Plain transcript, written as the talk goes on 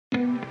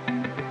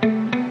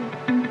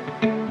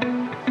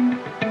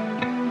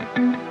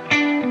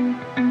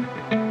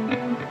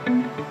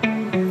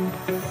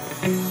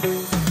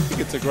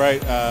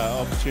great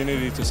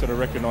opportunity to sort of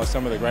recognise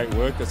some of the great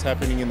work that's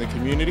happening in the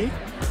community.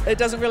 It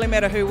doesn't really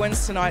matter who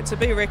wins tonight. To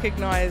be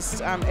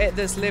recognised at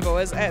this level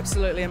is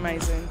absolutely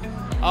amazing.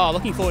 Oh,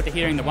 looking forward to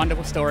hearing the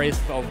wonderful stories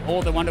of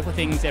all the wonderful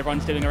things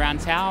everyone's doing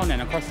around town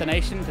and across the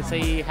nation to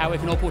see how we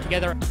can all pull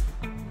together.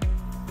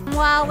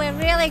 While we're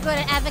really good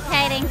at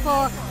advocating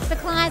for the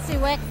clients we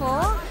work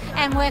for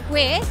and work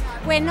with,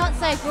 we're not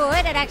so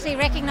good at actually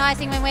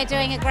recognising when we're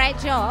doing a great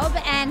job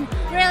and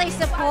really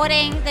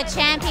supporting the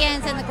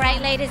champions and the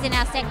great leaders in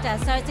our sector.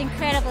 So it's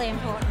incredibly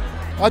important.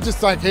 I just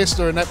thank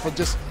HESTA and that for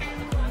just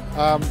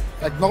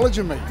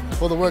acknowledging me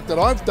for the work that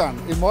I've done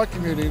in my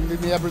community, in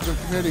the Aboriginal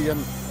community,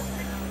 and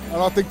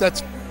I think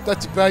that's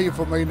value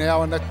for me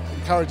now, and that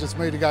encourages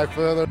me to go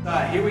further.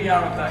 Here we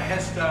are at the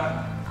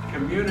HESTA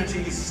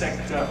Community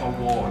Sector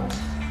Awards,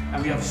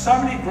 and we have so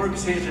many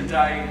groups here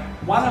today.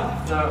 One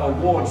of the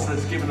awards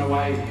that's given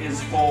away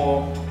is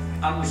for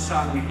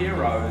unsung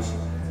heroes.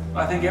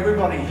 I think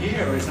everybody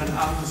here is an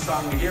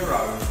unsung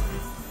hero.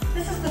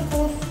 This is the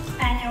 4th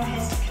annual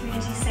HESTA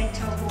Community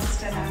Sector Awards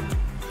dinner,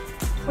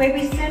 where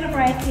we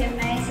celebrate the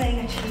amazing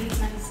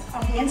achievements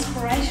of the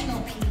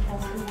inspirational people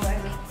who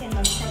work in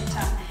the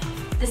sector.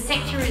 The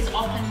sector is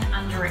often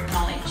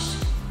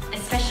under-acknowledged,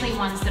 especially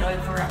ones that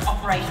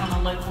operate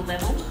on a local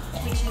level,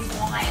 which is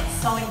why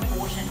it's so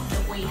important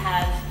that we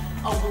have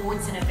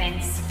awards and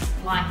events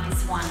like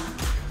this one.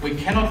 We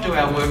cannot do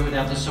our work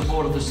without the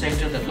support of the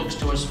sector that looks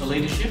to us for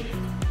leadership,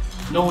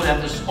 nor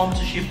without the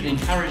sponsorship and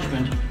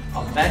encouragement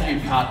of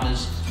valued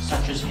partners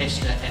such as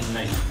HESTA and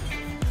me.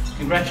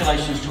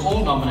 Congratulations to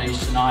all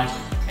nominees tonight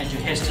and to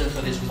HESTA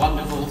for this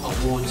wonderful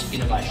awards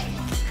innovation.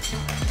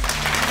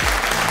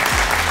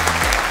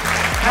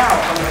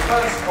 Now, for the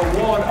first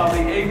award of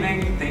the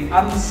evening, the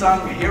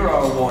Unsung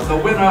Hero Award. The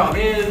winner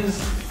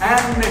is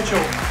Anne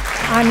Mitchell.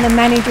 I'm the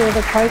manager of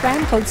a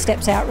program called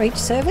Steps Outreach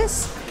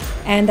Service,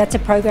 and that's a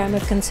program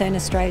of Concern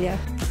Australia.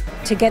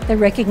 To get the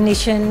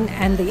recognition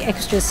and the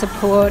extra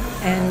support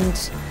and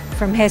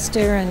from HESTA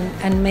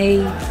and me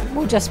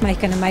will just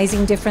make an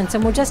amazing difference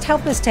and will just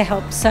help us to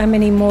help so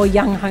many more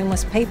young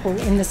homeless people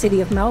in the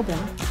city of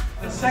Melbourne.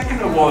 The second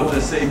award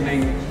this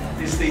evening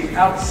is the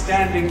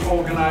Outstanding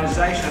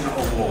Organisation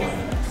Award,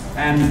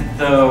 and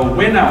the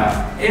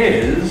winner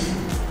is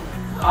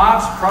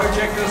Arts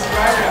Project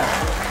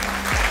Australia.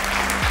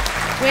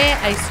 We're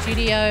a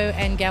studio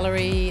and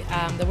gallery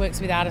that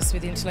works with artists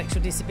with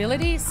intellectual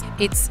disabilities.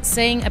 It's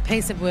seeing a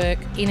piece of work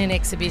in an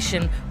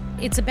exhibition.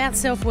 It's about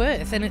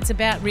self-worth and it's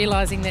about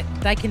realising that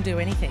they can do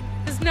anything.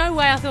 There's no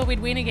way I thought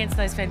we'd win against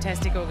those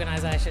fantastic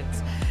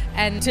organisations.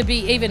 And to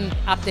be even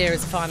up there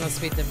as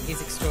finalists with them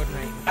is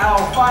extraordinary.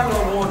 Our final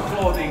award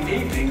for the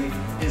evening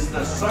is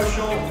the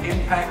Social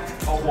Impact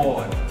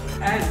Award.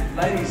 And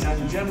ladies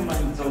and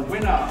gentlemen, the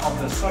winner of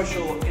the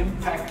Social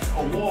Impact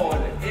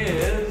Award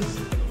is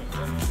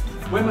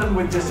Women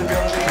with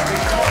Disabilities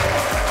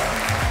Victoria.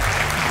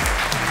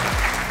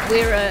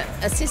 We're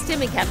a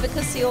systemic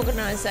advocacy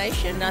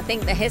organisation. I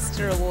think the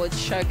HESTA Awards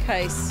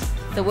showcase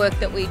the work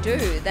that we do.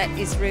 That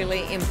is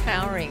really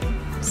empowering.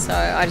 So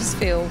I just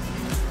feel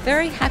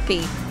very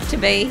happy to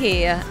be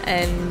here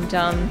and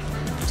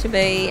to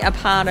be a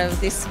part of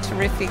this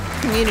terrific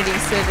community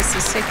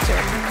services sector.